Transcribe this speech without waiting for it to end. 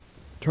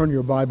Turn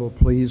your Bible,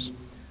 please,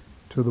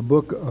 to the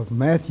book of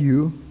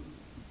Matthew.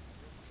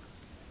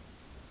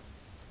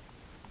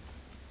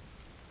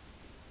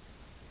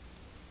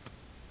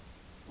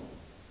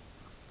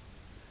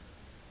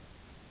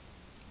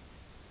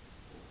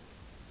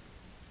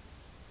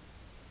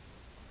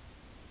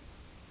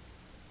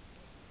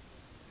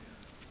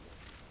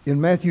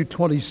 In Matthew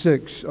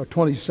 27,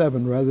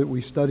 that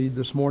we studied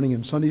this morning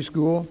in Sunday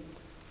school,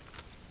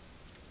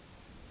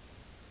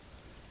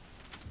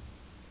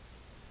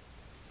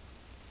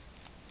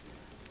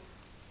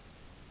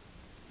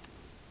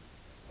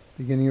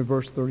 beginning of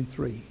verse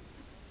 33.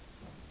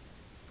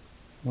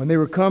 When they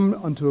were come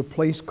unto a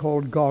place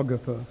called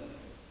Golgotha,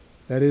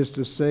 that is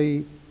to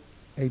say,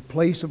 a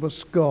place of a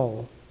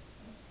skull,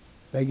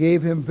 they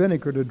gave him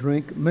vinegar to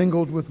drink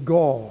mingled with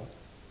gall.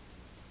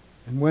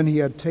 And when he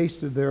had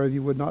tasted thereof, he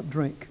would not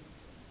drink.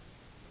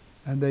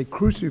 And they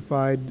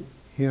crucified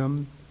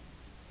him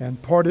and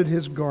parted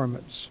his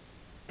garments,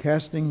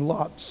 casting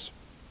lots,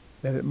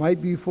 that it might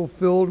be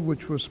fulfilled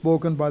which was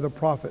spoken by the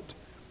prophet.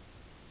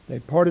 They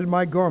parted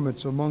my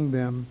garments among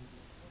them,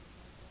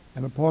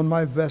 and upon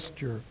my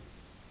vesture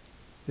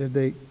did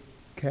they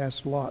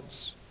cast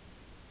lots.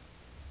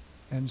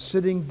 And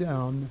sitting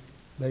down,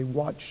 they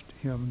watched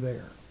him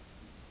there.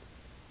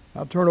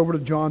 I'll turn over to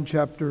John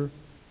chapter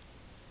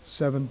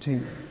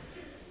 17.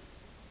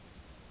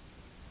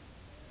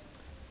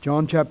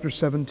 John chapter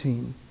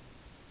 17.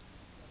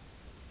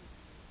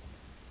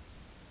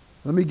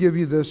 Let me give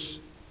you this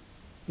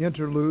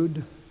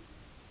interlude.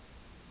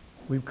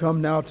 We've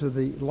come now to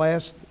the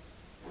last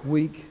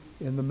week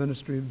in the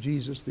ministry of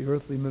Jesus, the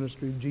earthly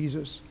ministry of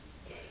Jesus.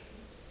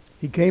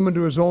 He came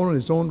into his own, and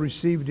his own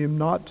received him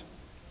not.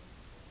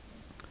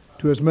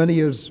 To as many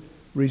as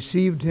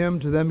received him,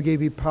 to them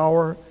gave he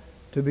power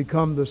to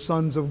become the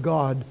sons of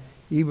God,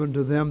 even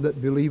to them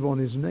that believe on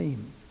his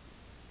name.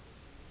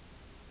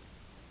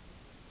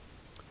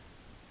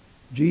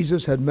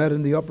 Jesus had met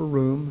in the upper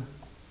room.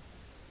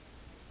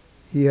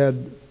 He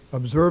had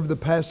observed the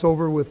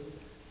Passover with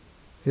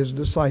his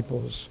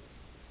disciples.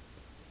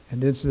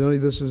 And incidentally,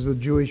 this is the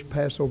Jewish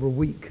Passover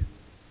week.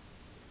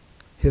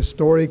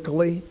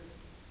 Historically,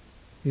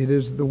 it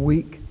is the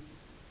week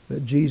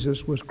that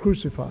Jesus was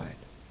crucified.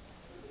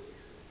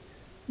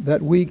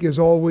 That week is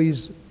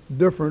always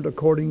different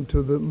according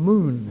to the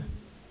moon,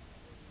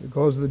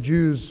 because the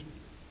Jews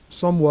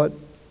somewhat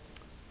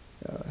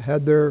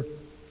had their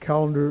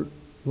calendar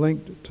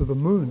linked to the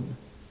moon.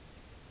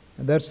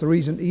 And that's the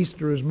reason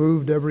Easter is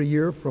moved every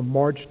year from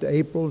March to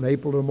April and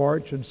April to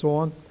March and so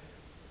on.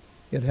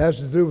 It has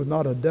to do with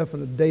not a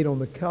definite date on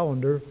the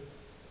calendar,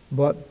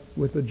 but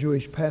with the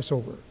Jewish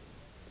Passover.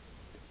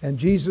 And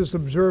Jesus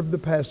observed the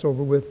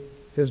Passover with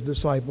his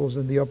disciples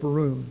in the upper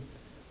room.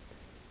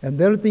 And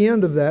then at the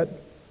end of that,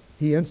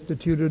 he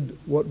instituted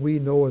what we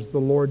know as the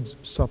Lord's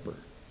Supper.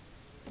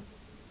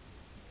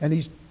 And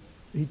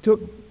he took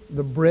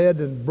the bread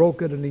and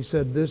broke it, and he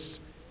said, "This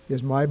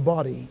is my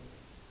body,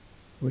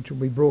 which will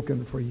be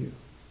broken for you."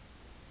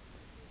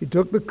 He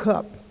took the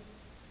cup,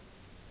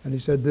 and he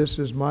said, "This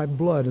is my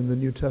blood in the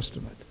New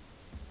Testament."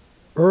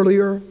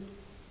 Earlier,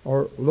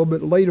 or a little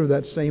bit later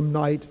that same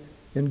night,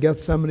 in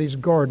Gethsemane's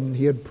garden,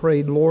 he had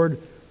prayed, "Lord,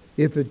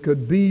 if it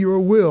could be your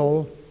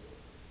will,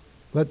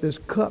 let this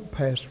cup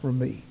pass from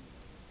me."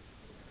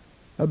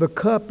 Now, the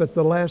cup at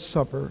the Last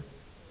Supper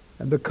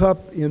and the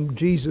cup in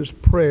Jesus'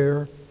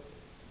 prayer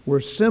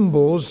were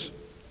symbols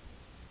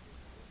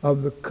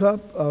of the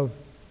cup of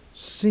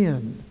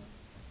sin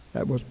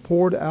that was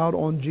poured out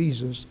on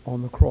Jesus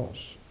on the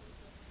cross.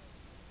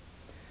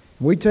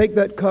 We take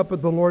that cup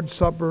at the Lord's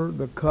Supper,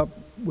 the cup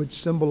which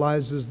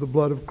symbolizes the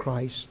blood of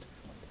Christ.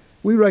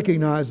 We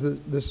recognize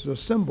that this is a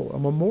symbol, a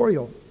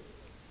memorial.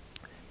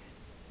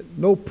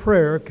 No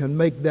prayer can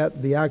make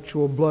that the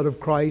actual blood of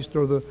Christ,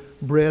 or the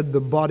bread, the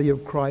body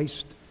of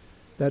Christ.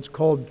 That's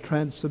called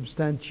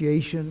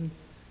transubstantiation,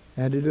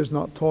 and it is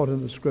not taught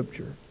in the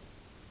Scripture.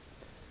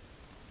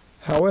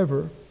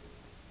 However,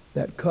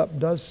 that cup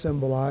does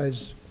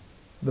symbolize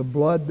the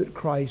blood that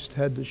Christ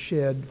had to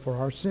shed for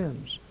our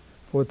sins.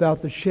 For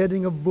without the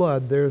shedding of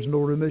blood, there is no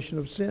remission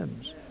of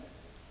sins.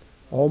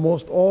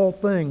 Almost all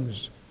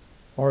things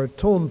are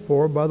atoned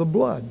for by the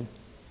blood.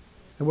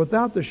 And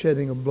without the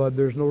shedding of blood,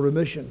 there's no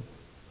remission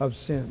of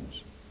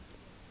sins.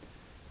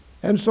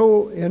 And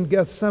so in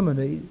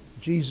Gethsemane,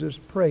 Jesus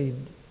prayed,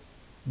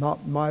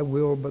 "Not my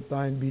will, but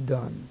thine be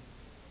done."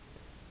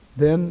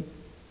 Then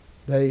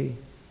they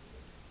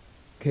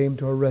came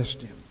to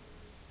arrest him.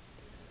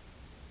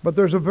 But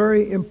there's a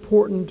very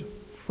important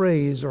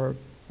phrase or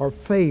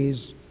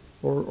phase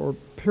or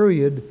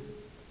period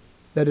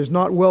that is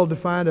not well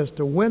defined as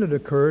to when it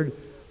occurred,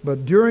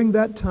 but during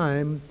that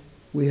time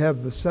we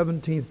have the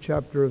 17th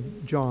chapter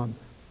of John,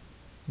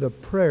 the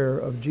prayer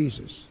of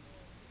Jesus.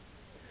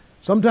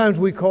 Sometimes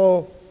we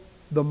call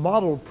the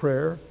model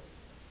prayer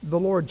the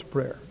Lord's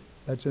Prayer.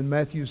 That's in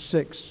Matthew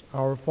 6,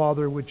 "Our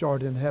Father which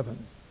art in heaven."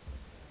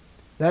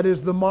 That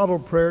is the model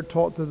prayer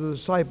taught to the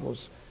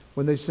disciples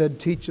when they said,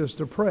 "Teach us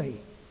to pray."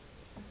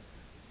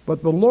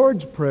 But the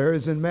Lord's Prayer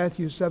is in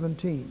Matthew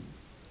 17.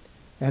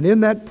 And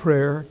in that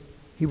prayer,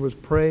 He was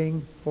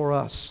praying for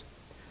us.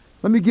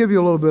 Let me give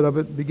you a little bit of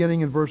it,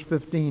 beginning in verse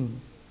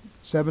 15,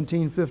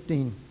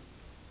 17:15.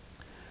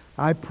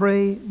 I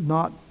pray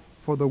not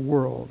for the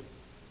world.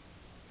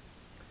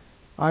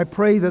 I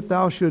pray that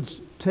thou shouldst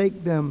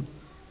take them.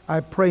 I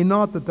pray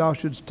not that thou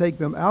shouldst take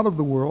them out of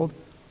the world,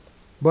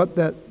 but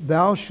that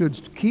thou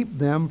shouldst keep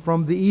them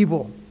from the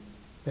evil.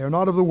 They are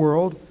not of the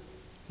world,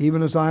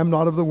 even as I am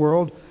not of the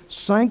world.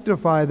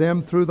 Sanctify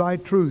them through thy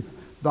truth.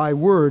 Thy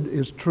word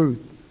is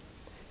truth.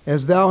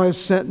 As thou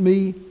hast sent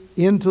me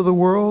into the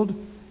world,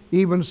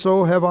 even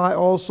so have I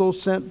also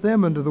sent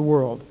them into the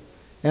world.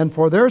 And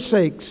for their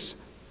sakes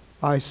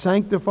I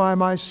sanctify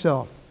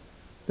myself,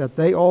 that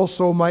they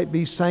also might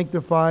be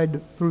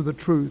sanctified through the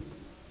truth.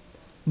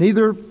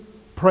 Neither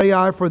pray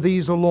I for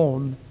these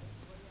alone,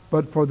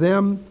 but for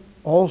them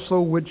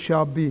also which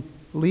shall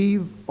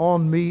believe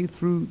on me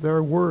through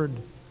their word,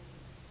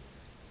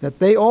 that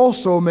they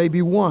also may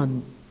be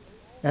one,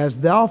 as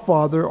thou,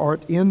 Father,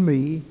 art in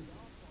me,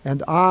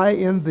 and I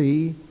in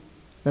thee,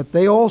 that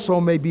they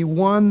also may be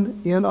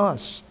one in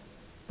us,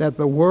 that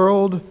the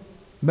world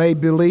may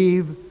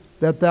believe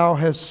that thou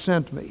hast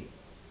sent me.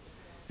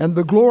 And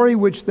the glory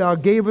which thou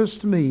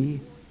gavest me,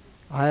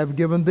 I have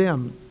given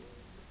them,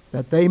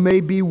 that they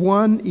may be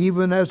one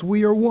even as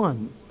we are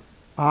one,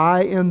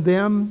 I in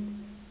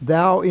them,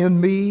 thou in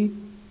me,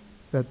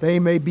 that they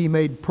may be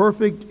made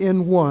perfect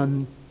in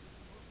one,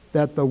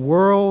 that the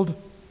world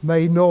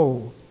may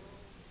know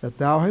that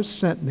thou hast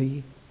sent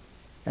me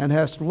and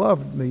hast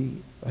loved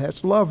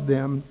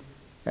them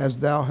as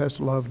thou hast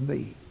loved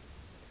me.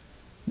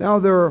 Now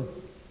there are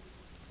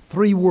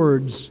three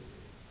words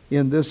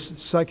in this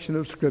section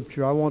of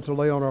Scripture I want to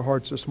lay on our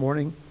hearts this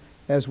morning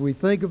as we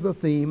think of the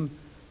theme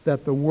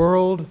that the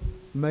world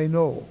may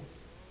know.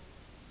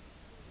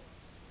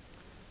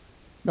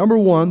 Number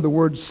one, the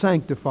word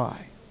sanctify.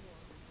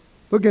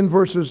 Look in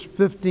verses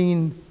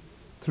 15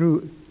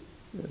 through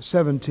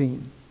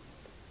 17.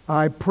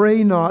 I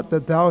pray not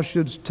that thou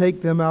shouldst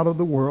take them out of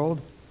the world,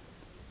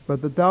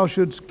 but that thou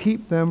shouldst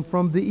keep them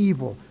from the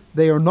evil.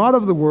 They are not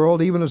of the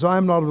world, even as I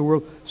am not of the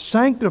world.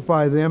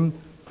 Sanctify them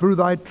through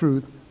thy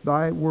truth.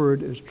 Thy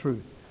word is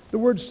truth. The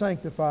word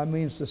sanctify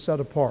means to set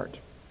apart.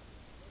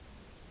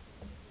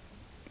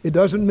 It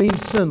doesn't mean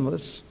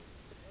sinless.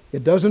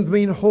 It doesn't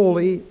mean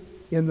holy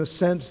in the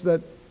sense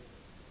that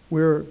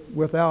we're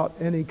without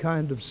any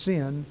kind of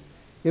sin.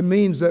 It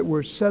means that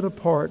we're set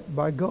apart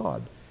by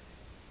God.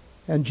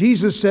 And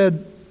Jesus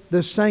said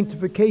this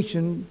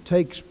sanctification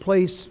takes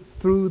place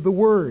through the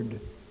Word.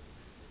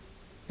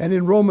 And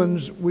in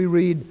Romans we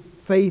read,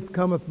 faith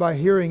cometh by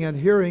hearing, and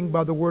hearing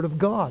by the Word of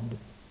God.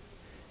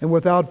 And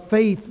without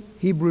faith,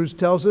 Hebrews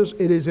tells us,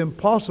 it is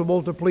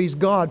impossible to please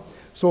God.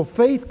 So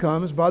faith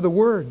comes by the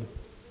Word.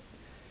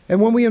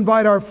 And when we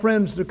invite our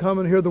friends to come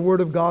and hear the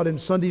Word of God in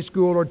Sunday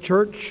school or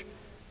church,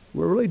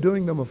 we're really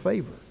doing them a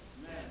favor.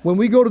 When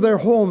we go to their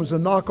homes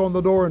and knock on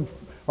the door and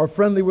are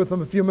friendly with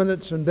them a few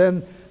minutes and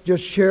then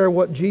just share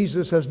what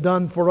Jesus has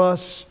done for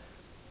us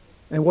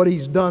and what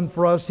He's done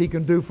for us, He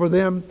can do for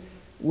them,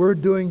 we're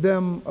doing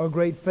them a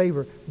great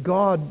favor.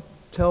 God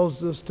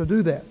tells us to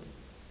do that.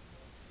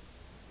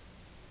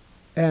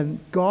 And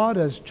God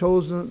has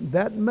chosen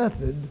that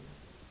method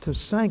to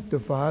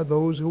sanctify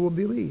those who will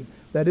believe.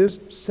 That is,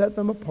 set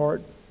them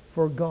apart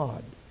for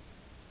God.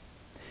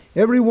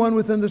 Everyone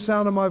within the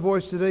sound of my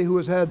voice today who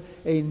has had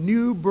a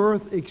new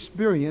birth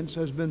experience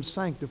has been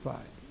sanctified.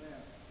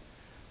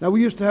 Now,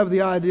 we used to have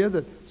the idea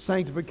that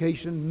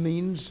sanctification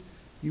means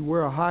you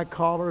wear a high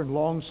collar and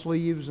long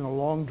sleeves and a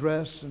long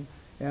dress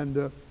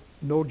and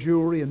no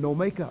jewelry and no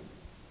makeup.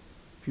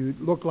 If you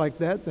look like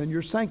that, then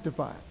you're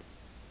sanctified.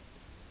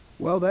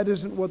 Well, that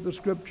isn't what the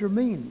Scripture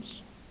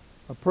means.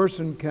 A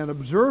person can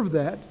observe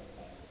that,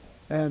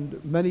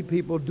 and many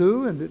people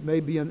do, and it may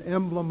be an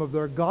emblem of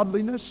their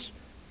godliness,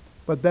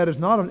 but that is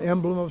not an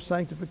emblem of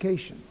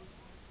sanctification.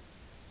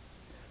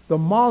 The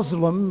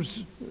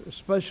Muslims,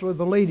 especially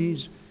the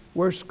ladies,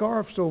 wear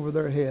scarves over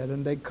their head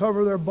and they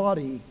cover their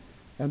body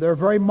and they're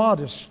very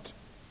modest,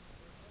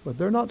 but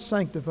they're not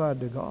sanctified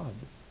to God.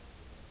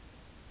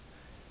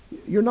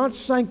 You're not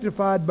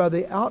sanctified by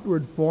the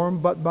outward form,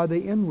 but by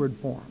the inward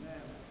form.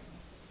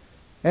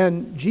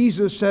 And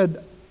Jesus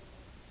said,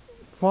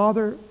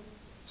 Father,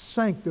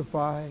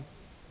 sanctify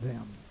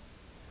them.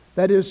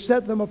 That is,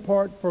 set them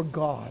apart for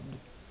God.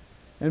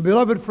 And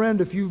beloved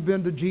friend, if you've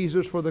been to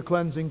Jesus for the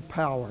cleansing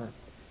power,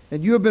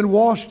 and you have been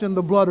washed in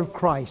the blood of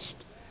Christ,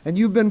 and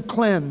you've been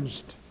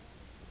cleansed,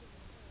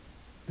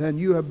 then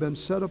you have been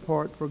set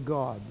apart for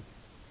God.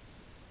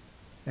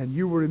 And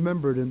you were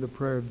remembered in the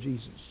prayer of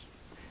Jesus.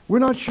 We're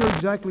not sure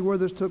exactly where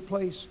this took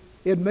place.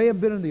 It may have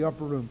been in the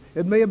upper room.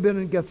 It may have been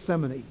in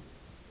Gethsemane.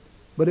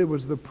 But it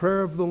was the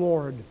prayer of the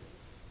Lord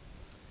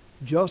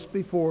just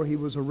before He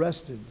was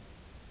arrested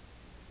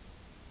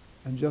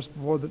and just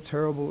before the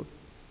terrible,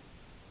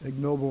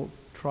 ignoble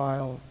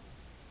trial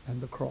and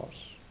the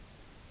cross.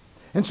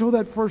 And so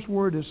that first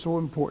word is so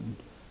important.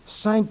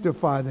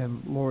 Sanctify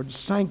them, Lord.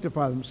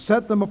 Sanctify them.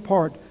 Set them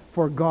apart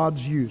for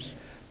God's use.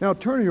 Now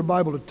turn your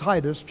Bible to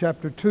Titus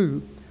chapter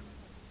 2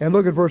 And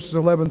look at verses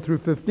 11 through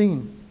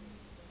 15.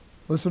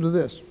 Listen to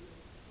this.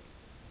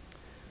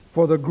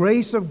 For the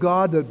grace of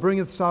God that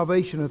bringeth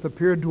salvation hath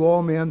appeared to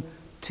all men,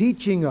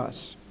 teaching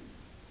us.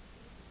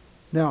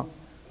 Now,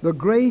 the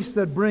grace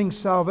that brings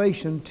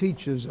salvation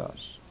teaches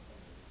us.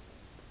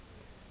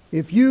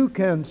 If you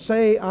can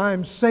say,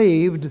 I'm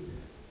saved,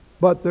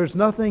 but there's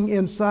nothing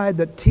inside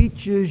that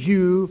teaches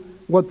you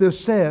what this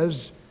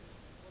says,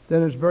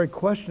 then it's very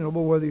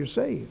questionable whether you're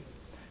saved.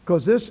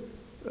 Because this,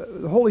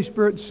 the Holy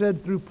Spirit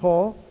said through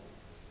Paul,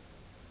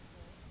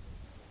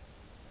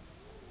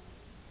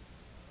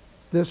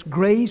 this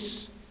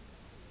grace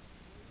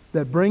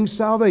that brings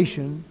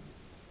salvation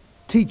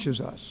teaches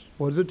us.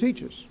 What does it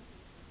teach us?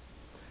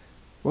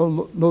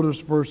 Well, notice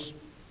verse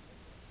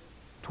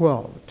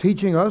 12.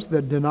 Teaching us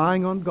that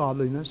denying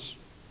ungodliness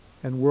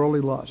and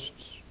worldly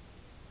lusts.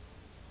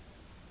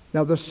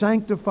 Now, the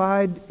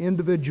sanctified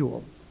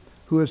individual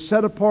who is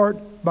set apart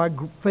by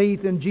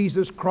faith in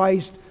Jesus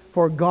Christ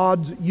for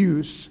God's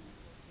use,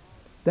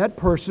 that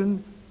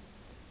person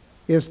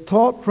is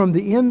taught from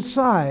the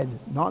inside,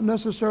 not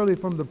necessarily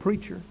from the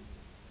preacher,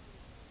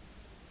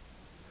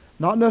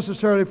 not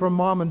necessarily from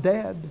mom and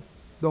dad,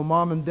 though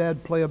mom and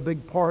dad play a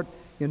big part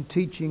in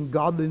teaching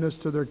godliness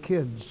to their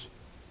kids,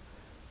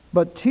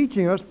 but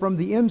teaching us from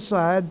the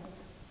inside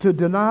to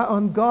deny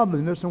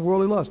ungodliness and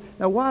worldly lust.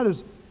 Now, why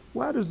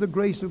does the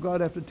grace of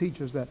God have to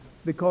teach us that?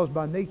 Because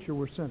by nature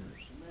we're sinners.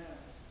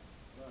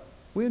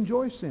 We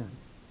enjoy sin.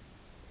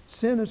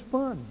 Sin is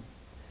fun.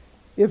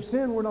 If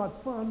sin were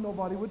not fun,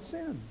 nobody would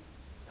sin.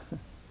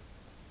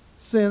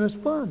 Sin is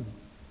fun.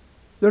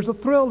 There's a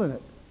thrill in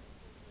it.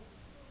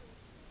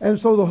 And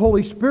so the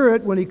Holy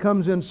Spirit, when He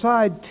comes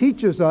inside,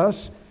 teaches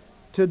us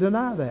to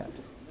deny that.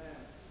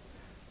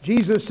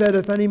 Jesus said,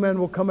 if any man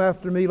will come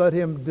after me, let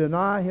him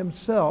deny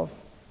himself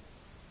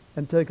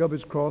and take up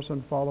his cross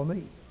and follow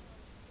me.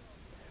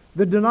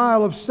 The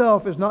denial of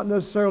self is not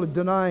necessarily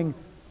denying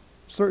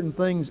certain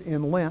things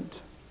in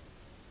Lent,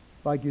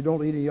 like you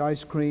don't eat any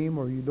ice cream,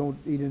 or you don't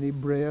eat any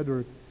bread,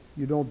 or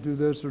you don't do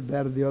this or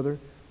that or the other.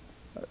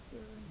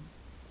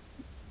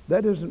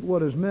 That isn't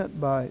what is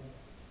meant by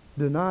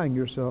denying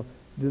yourself.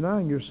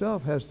 Denying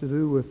yourself has to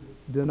do with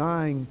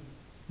denying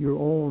your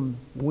own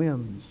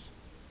whims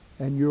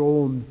and your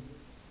own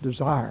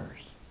desires,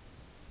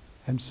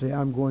 and say,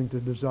 I'm going to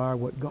desire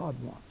what God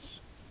wants.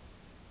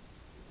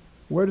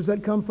 Where does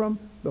that come from?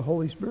 The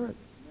Holy Spirit.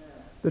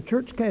 The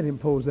church can't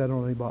impose that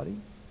on anybody.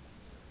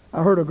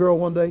 I heard a girl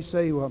one day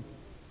say, well,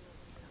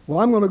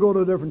 I'm going to go to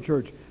a different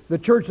church. The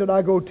church that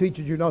I go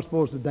teaches you're not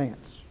supposed to dance.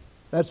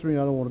 That's the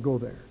reason I don't want to go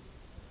there.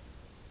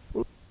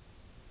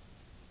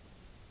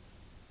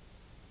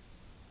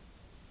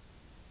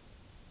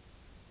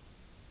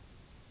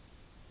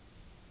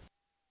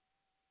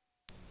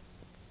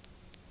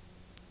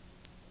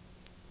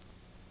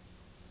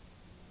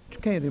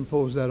 Can't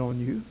impose that on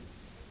you.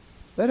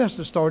 That has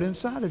to start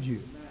inside of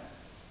you.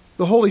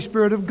 The Holy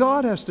Spirit of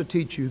God has to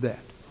teach you that.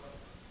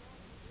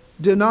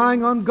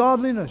 Denying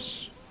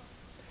ungodliness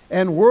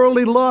and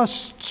worldly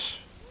lusts.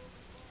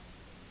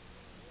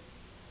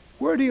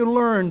 Where do you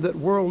learn that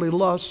worldly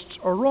lusts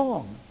are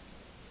wrong?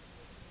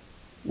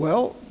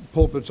 Well,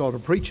 pulpits ought to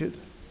preach it.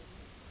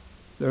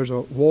 There's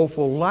a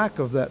woeful lack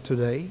of that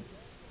today.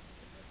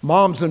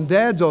 Moms and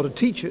dads ought to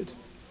teach it.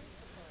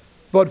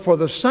 But for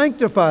the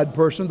sanctified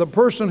person, the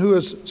person who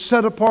is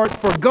set apart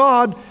for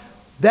God,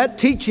 that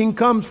teaching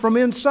comes from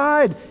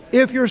inside.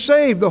 If you're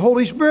saved, the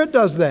Holy Spirit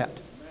does that.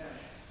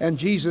 And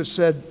Jesus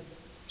said,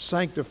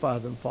 sanctify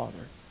them,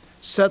 Father.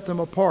 Set them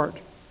apart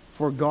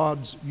for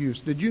God's use.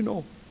 Did you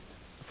know,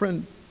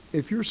 friend,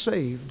 if you're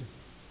saved,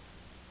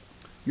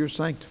 you're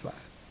sanctified.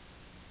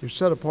 You're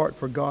set apart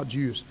for God's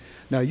use.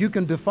 Now, you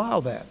can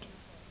defile that.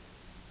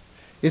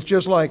 It's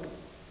just like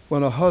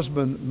when a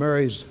husband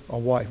marries a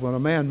wife, when a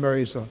man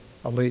marries a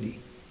lady.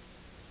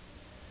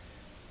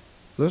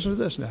 Listen to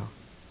this now.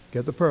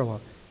 Get the parallel.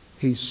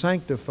 He's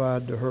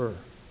sanctified to her.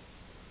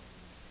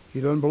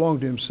 He doesn't belong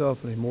to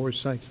himself anymore.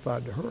 He's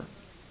sanctified to her.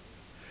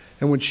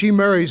 And when she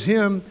marries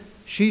him,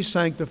 she's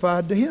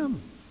sanctified to him.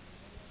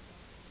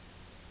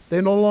 They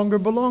no longer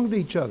belong to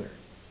each other.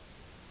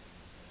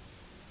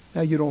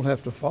 Now, you don't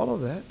have to follow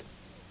that.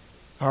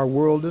 Our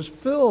world is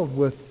filled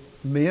with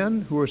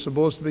men who are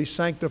supposed to be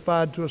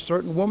sanctified to a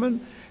certain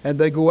woman, and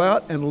they go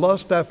out and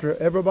lust after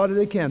everybody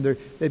they can.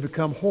 They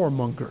become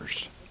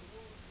whoremongers.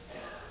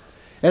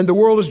 And the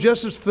world is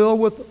just as filled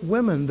with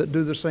women that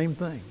do the same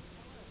thing,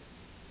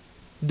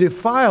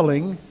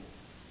 defiling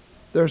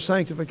their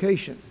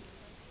sanctification.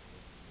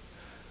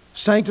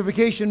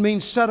 Sanctification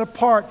means set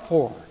apart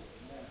for.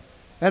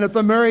 And at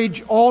the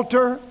marriage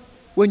altar,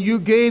 when you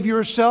gave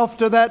yourself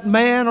to that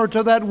man or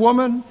to that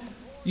woman,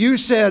 you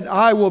said,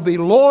 I will be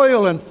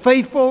loyal and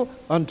faithful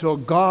until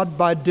God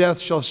by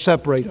death shall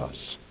separate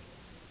us.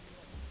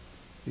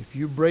 If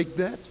you break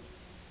that,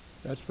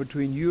 that's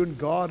between you and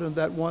God and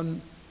that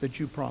one that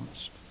you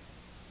promised.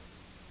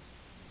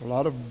 A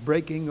lot of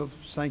breaking of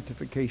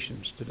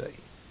sanctifications today.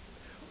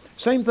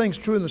 Same thing's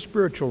true in the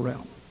spiritual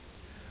realm.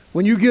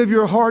 When you give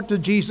your heart to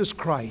Jesus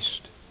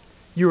Christ,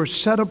 you are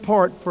set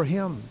apart for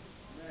Him.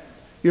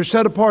 You're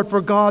set apart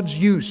for God's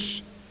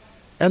use.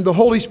 And the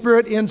Holy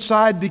Spirit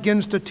inside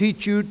begins to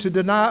teach you to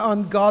deny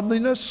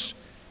ungodliness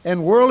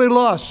and worldly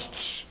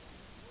lusts.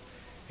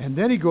 And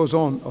then he goes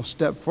on a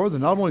step further,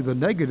 not only the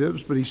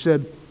negatives, but he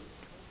said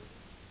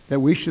that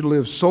we should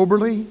live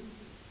soberly,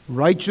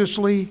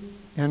 righteously,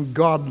 and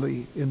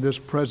godly in this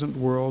present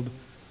world,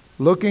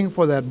 looking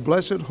for that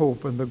blessed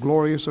hope and the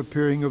glorious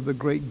appearing of the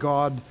great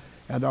God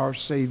and our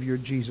Savior,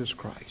 Jesus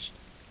Christ.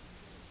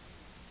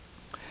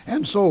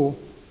 And so,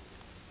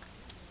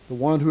 the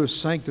one who is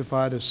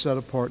sanctified is set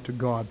apart to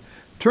God.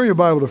 Turn your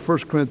Bible to 1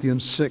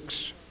 Corinthians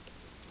 6,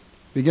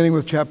 beginning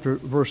with chapter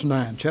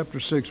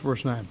 6,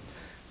 verse 9.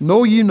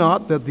 Know ye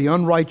not that the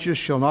unrighteous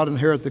shall not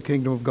inherit the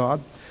kingdom of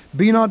God?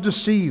 Be not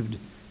deceived,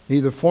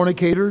 neither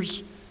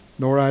fornicators,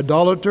 nor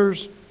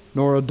idolaters,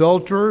 nor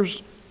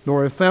adulterers,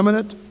 nor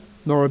effeminate,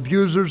 nor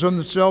abusers of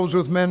themselves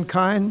with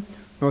mankind,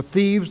 nor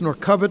thieves, nor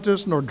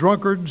covetous, nor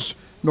drunkards,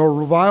 nor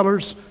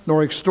revilers,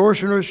 nor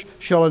extortioners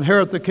shall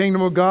inherit the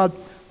kingdom of God.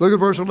 Look at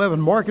verse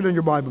 11. Mark it in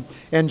your Bible.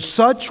 And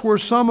such were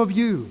some of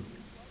you,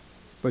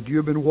 but you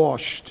have been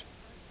washed.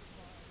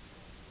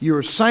 You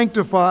are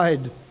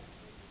sanctified.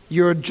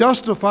 You are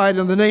justified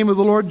in the name of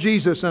the Lord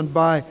Jesus and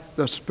by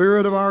the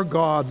Spirit of our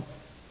God.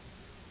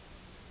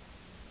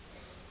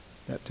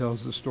 That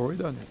tells the story,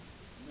 doesn't it?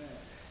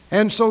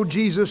 And so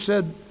Jesus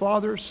said,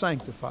 Father,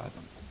 sanctify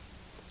them.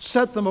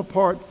 Set them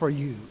apart for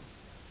you.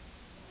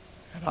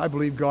 And I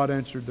believe God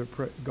answered the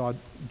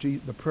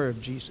prayer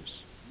of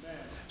Jesus. Amen.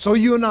 So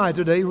you and I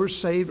today who are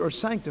saved are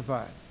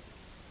sanctified.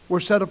 We're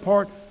set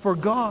apart for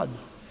God.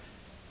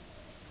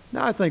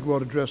 Now I think we ought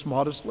to dress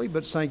modestly,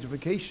 but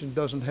sanctification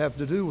doesn't have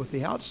to do with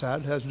the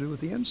outside. It has to do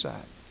with the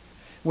inside.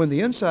 When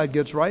the inside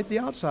gets right, the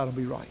outside will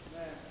be right.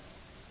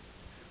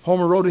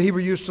 Homer wrote, a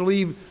Hebrew used to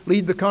lead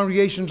the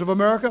congregations of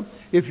America.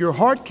 If your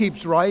heart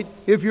keeps right,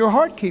 if your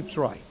heart keeps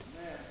right.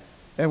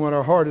 And when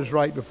our heart is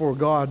right before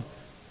God,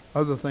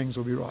 other things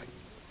will be right.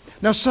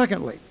 Now,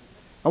 secondly,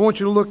 I want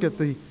you to look at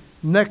the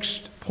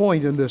next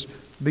point in this,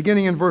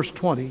 beginning in verse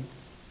 20.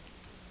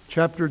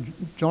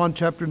 John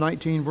chapter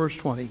 19, verse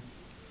 20.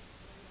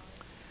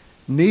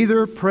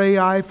 Neither pray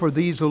I for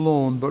these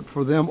alone, but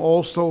for them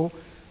also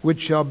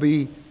which shall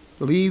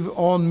believe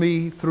on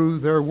me through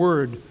their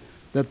word,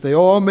 that they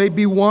all may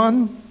be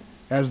one,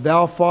 as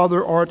thou,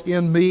 Father, art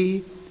in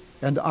me,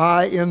 and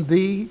I in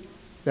thee,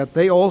 that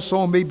they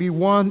also may be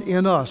one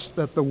in us,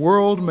 that the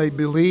world may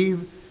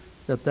believe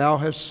that thou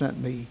hast sent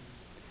me.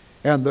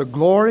 And the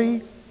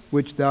glory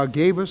which thou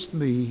gavest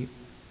me,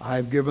 I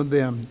have given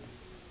them,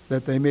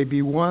 that they may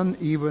be one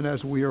even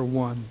as we are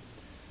one.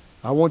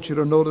 I want you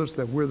to notice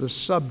that we're the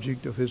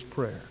subject of his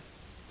prayer.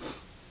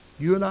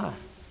 You and I.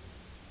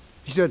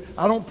 He said,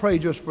 I don't pray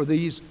just for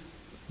these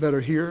that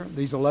are here,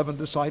 these 11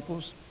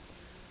 disciples.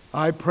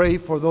 I pray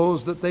for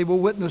those that they will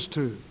witness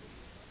to.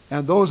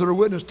 And those that are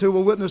witnessed to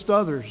will witness to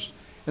others.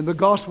 And the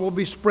gospel will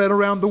be spread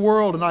around the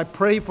world. And I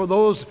pray for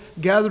those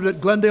gathered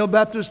at Glendale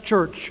Baptist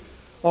Church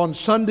on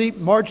Sunday,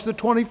 March the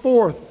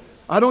 24th.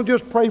 I don't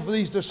just pray for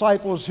these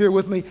disciples here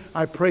with me.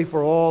 I pray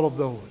for all of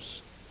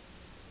those.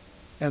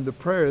 And the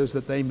prayer is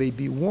that they may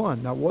be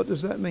one. Now, what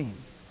does that mean?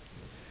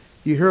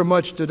 You hear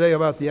much today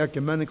about the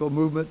ecumenical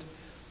movement,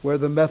 where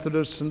the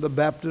Methodists and the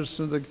Baptists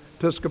and the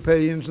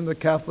Episcopalians and the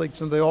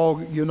Catholics, and they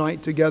all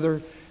unite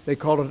together. They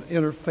call it an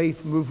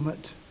interfaith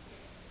movement.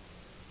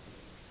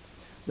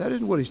 That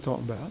isn't what he's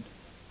talking about.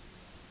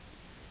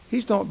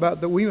 He's talking about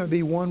that we may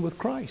be one with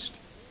Christ.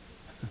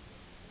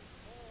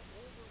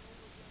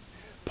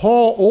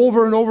 Paul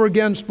over and over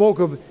again spoke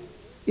of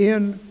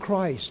in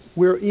Christ.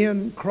 We're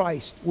in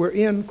Christ. We're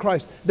in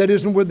Christ. That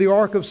isn't with the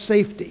ark of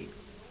safety.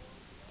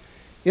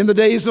 In the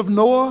days of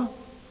Noah,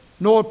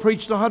 Noah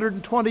preached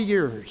 120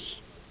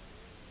 years.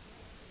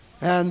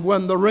 And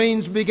when the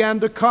rains began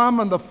to come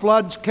and the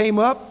floods came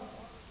up,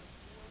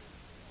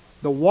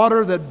 the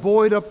water that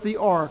buoyed up the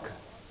ark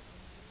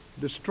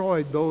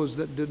destroyed those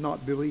that did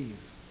not believe.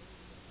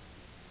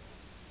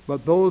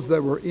 But those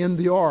that were in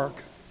the ark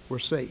were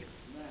safe.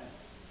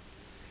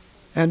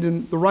 And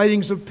in the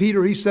writings of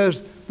Peter, he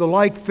says, the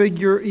like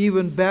figure,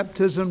 even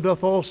baptism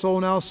doth also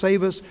now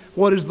save us.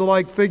 What is the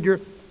like figure?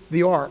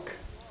 The ark.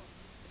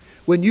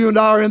 When you and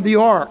I are in the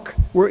ark,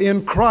 we're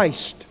in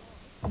Christ.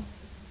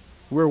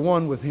 We're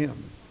one with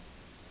him.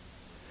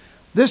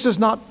 This is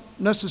not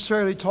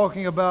necessarily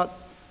talking about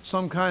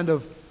some kind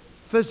of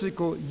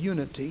physical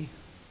unity.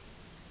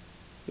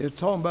 It's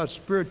talking about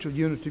spiritual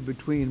unity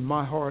between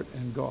my heart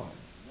and God.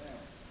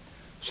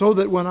 So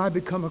that when I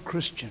become a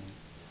Christian,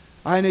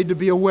 I need to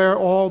be aware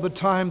all the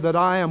time that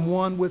I am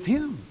one with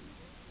him.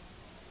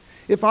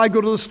 If I go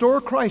to the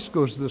store, Christ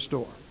goes to the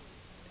store.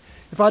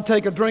 If I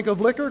take a drink of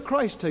liquor,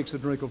 Christ takes a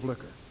drink of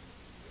liquor.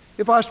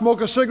 If I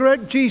smoke a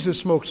cigarette, Jesus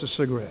smokes a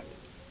cigarette.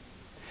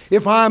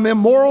 If I'm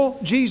immoral,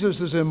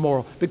 Jesus is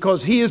immoral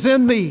because he is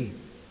in me.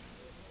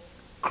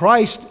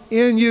 Christ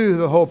in you,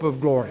 the hope of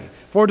glory.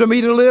 For to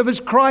me to live is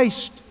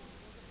Christ.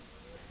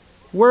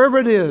 Wherever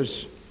it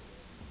is.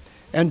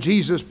 And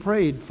Jesus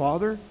prayed,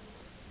 Father,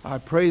 I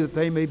pray that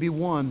they may be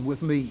one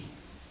with me.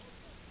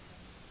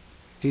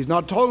 He's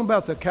not talking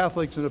about the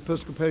Catholics and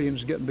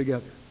Episcopalians getting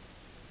together.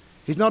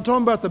 He's not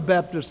talking about the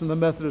Baptists and the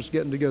Methodists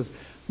getting together.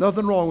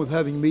 Nothing wrong with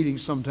having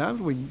meetings sometimes.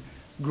 We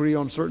agree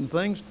on certain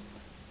things.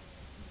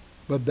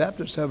 But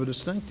Baptists have a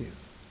distinctive.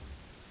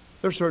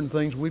 There are certain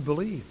things we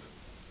believe.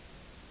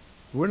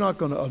 We're not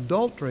going to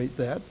adulterate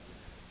that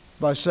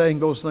by saying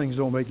those things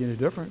don't make any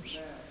difference.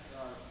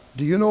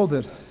 Do you know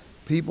that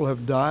people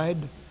have died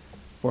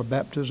for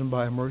baptism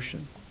by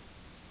immersion?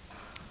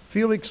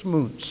 Felix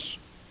Muntz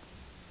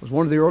was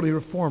one of the early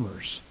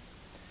reformers.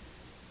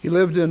 He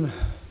lived in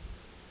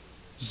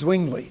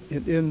Zwingli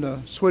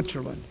in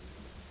Switzerland.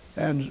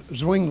 And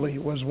Zwingli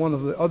was one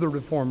of the other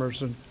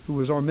reformers who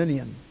was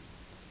Arminian.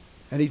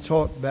 And he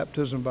taught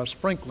baptism by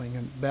sprinkling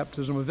and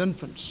baptism of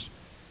infants.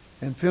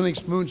 And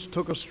Felix Muntz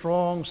took a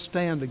strong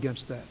stand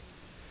against that.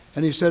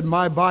 And he said,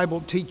 my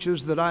Bible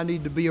teaches that I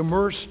need to be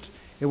immersed.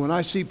 And when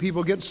I see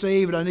people get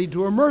saved, I need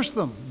to immerse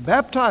them,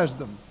 baptize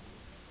them.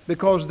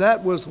 Because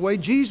that was the way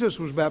Jesus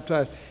was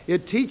baptized.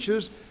 It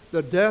teaches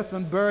the death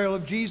and burial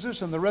of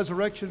Jesus and the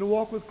resurrection to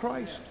walk with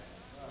Christ.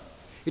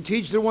 It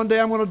teaches that one day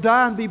I'm going to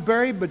die and be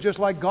buried, but just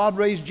like God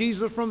raised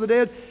Jesus from the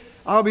dead,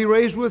 I'll be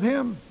raised with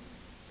Him.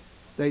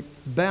 They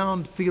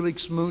bound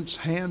Felix Muntz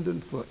hand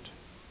and foot,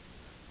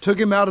 took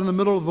him out in the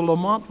middle of the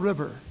Lamont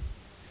River,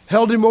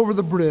 held him over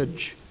the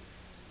bridge,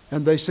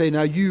 and they say,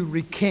 now you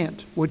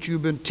recant what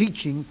you've been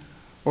teaching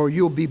or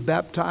you'll be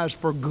baptized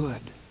for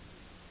good.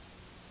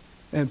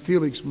 And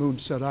Felix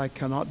Muntz said, I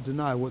cannot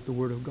deny what the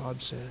Word of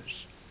God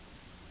says.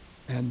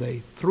 And they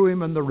threw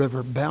him in the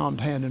river,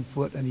 bound hand and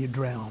foot, and he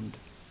drowned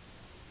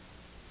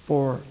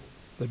for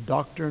the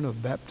doctrine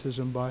of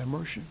baptism by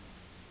immersion.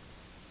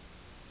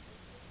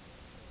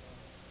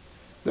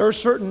 There are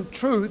certain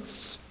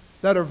truths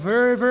that are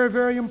very, very,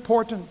 very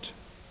important.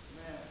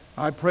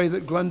 I pray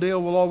that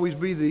Glendale will always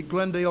be the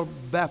Glendale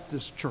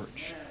Baptist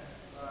Church.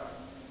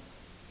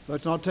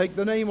 Let's not take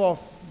the name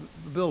off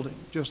the building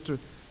just to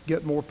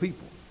get more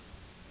people.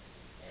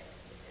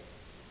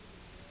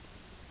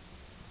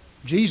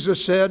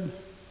 Jesus said,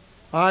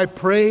 I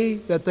pray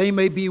that they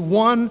may be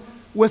one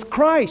with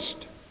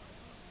Christ.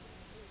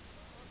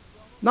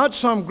 Not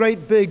some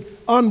great big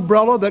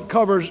umbrella that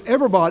covers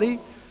everybody,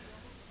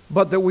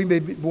 but that we may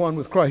be one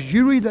with Christ.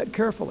 You read that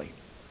carefully.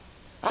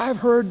 I've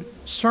heard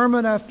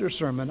sermon after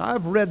sermon.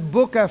 I've read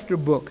book after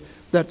book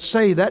that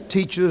say that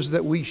teaches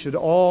that we should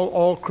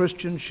all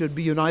Christians should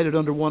be united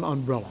under one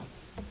umbrella.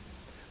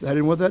 That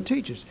isn't what that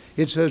teaches.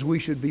 It says we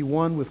should be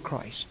one with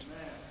Christ.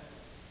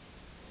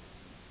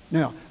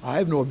 Now, I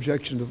have no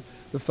objection to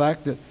the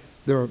fact that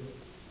there are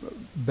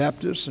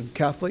Baptists and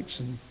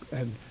Catholics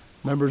and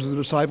members of the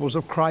Disciples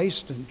of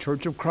Christ and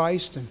Church of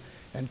Christ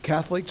and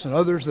Catholics and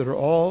others that are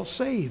all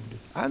saved.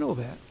 I know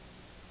that.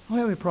 I don't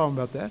have any problem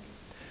about that.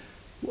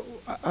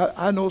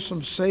 I know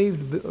some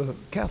saved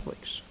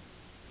Catholics.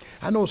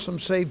 I know some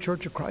saved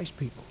Church of Christ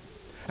people.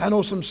 I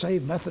know some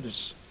saved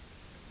Methodists.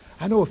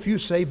 I know a few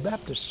saved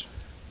Baptists.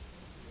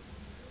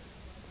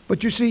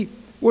 But you see,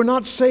 we're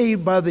not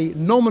saved by the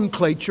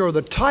nomenclature or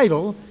the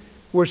title.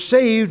 We're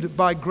saved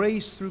by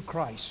grace through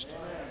Christ.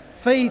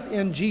 Faith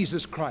in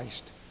Jesus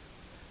Christ.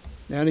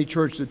 Now, any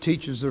church that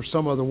teaches there's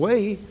some other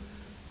way,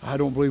 I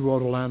don't believe we ought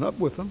to line up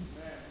with them.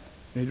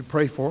 We need to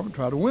pray for them,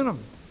 try to win them.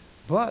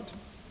 But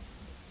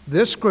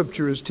this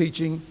scripture is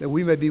teaching that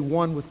we may be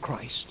one with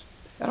Christ.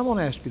 And I want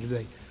to ask you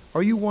today,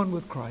 are you one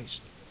with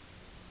Christ?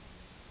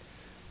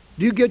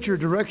 Do you get your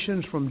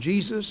directions from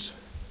Jesus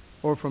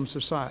or from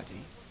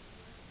society?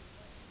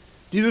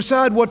 Do you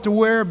decide what to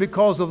wear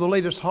because of the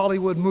latest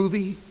Hollywood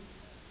movie?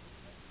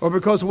 Or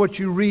because of what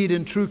you read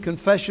in True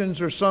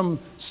Confessions or some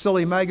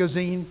silly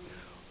magazine?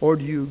 Or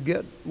do you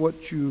get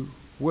what you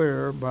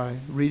wear by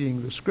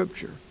reading the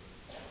scripture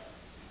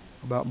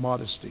about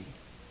modesty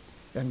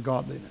and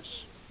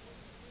godliness?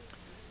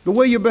 The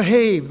way you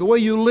behave, the way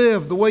you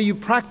live, the way you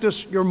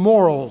practice your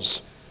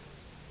morals.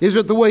 Is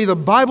it the way the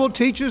Bible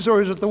teaches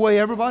or is it the way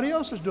everybody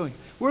else is doing?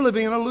 We're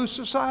living in a loose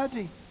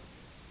society.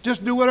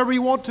 Just do whatever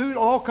you want to. It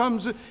all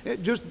comes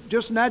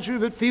just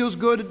naturally. If it feels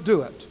good,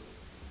 do it.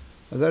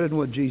 Now, that isn't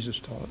what Jesus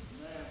taught.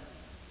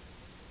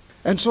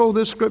 And so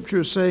this scripture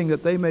is saying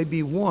that they may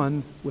be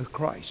one with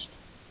Christ.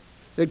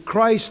 That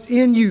Christ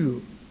in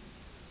you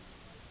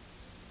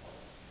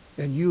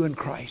and you in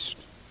Christ.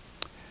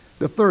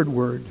 The third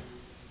word,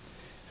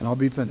 and I'll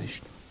be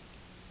finished.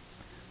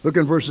 Look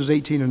in verses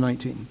 18 and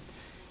 19.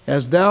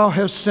 As thou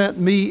hast sent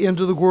me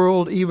into the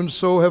world, even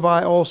so have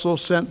I also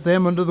sent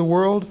them into the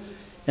world.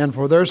 And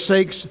for their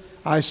sakes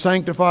I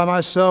sanctify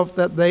myself,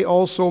 that they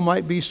also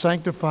might be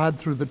sanctified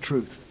through the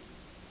truth.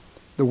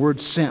 The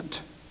word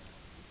sent.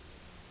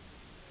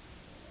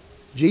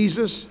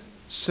 Jesus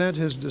sent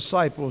his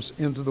disciples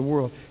into the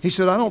world. He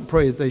said, I don't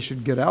pray that they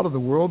should get out of the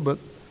world, but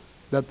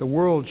that the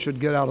world should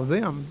get out of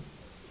them.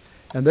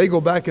 And they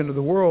go back into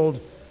the world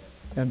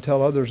and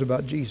tell others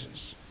about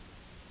Jesus.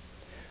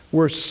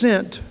 We're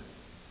sent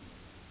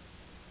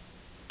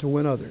to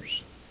win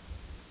others.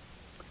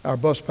 Our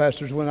bus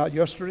pastors went out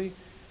yesterday,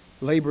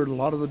 labored a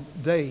lot of the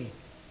day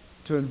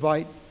to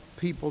invite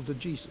people to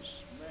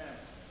Jesus.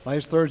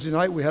 Last Thursday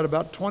night, we had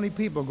about 20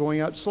 people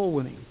going out soul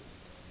winning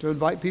to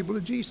invite people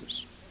to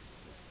Jesus.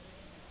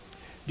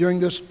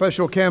 During this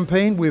special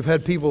campaign, we've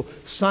had people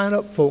sign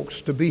up folks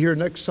to be here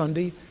next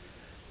Sunday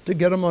to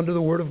get them under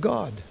the Word of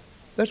God.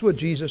 That's what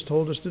Jesus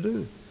told us to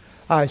do.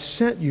 I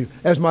sent you.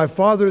 As my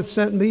Father hath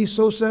sent me,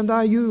 so send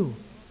I you.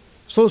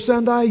 So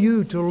send I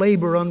you to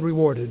labor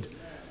unrewarded,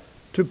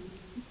 to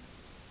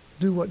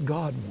do what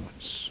God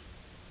wants,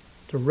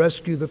 to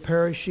rescue the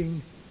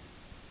perishing,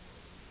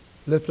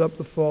 lift up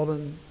the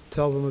fallen,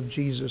 tell them of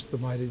Jesus, the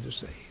mighty to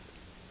save.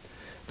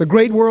 The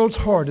great world's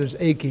heart is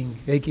aching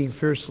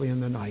fiercely in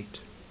the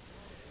night.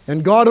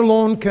 And God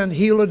alone can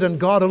heal it, and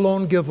God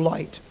alone give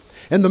light.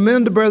 And the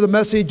men to bear the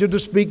message and to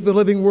speak the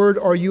living word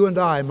are you and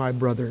I, my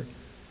brother,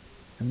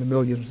 and the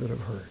millions that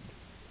have heard.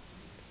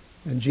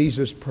 And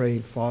Jesus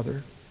prayed,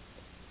 Father,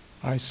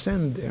 I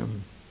send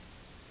them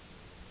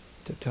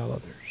to tell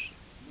others.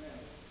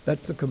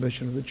 That's the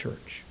commission of the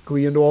church. Go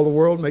ye into all the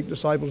world, make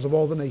disciples of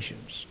all the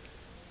nations.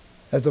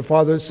 As the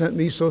Father has sent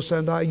me, so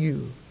send I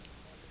you.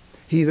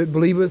 He that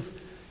believeth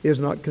is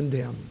not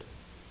condemned.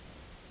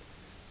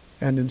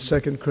 And in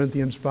 2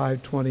 Corinthians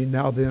 5:20,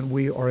 now then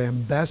we are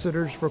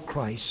ambassadors for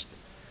Christ.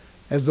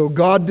 As though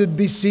God did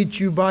beseech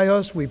you by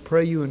us, we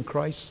pray you in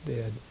Christ's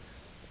stead,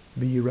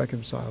 be ye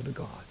reconciled to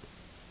God.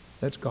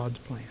 That's God's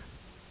plan.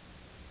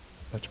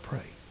 Let's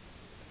pray.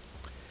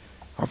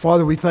 Our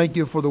Father, we thank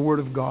you for the Word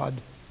of God.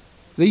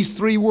 These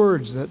three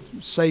words that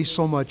say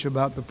so much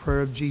about the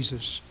prayer of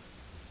Jesus,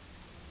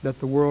 that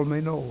the world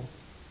may know,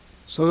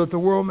 so that the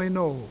world may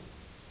know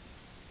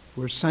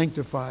we're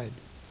sanctified.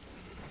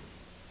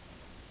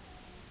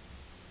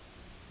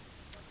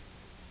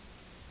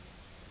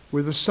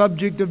 We're the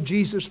subject of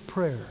Jesus'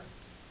 prayer.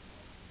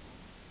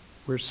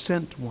 We're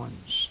sent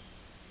ones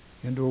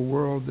into a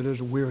world that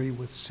is weary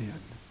with sin.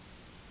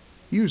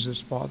 Use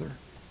us, Father.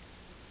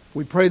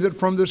 We pray that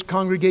from this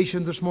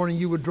congregation this morning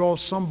you would draw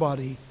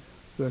somebody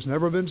who has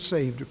never been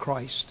saved to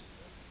Christ.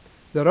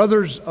 That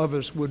others of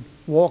us would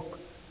walk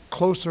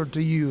closer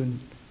to you and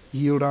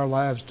yield our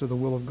lives to the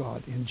will of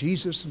God. In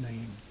Jesus'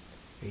 name,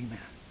 amen.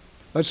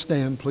 Let's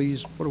stand,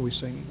 please. What are we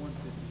singing?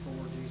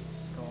 154, Jesus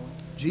is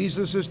calling.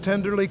 Jesus is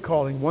tenderly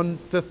calling.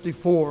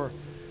 154.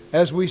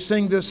 As we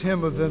sing this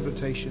hymn of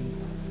invitation,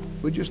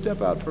 would you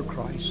step out for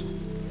Christ?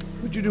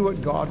 Would you do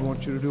what God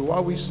wants you to do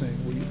while we sing?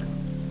 Will you come?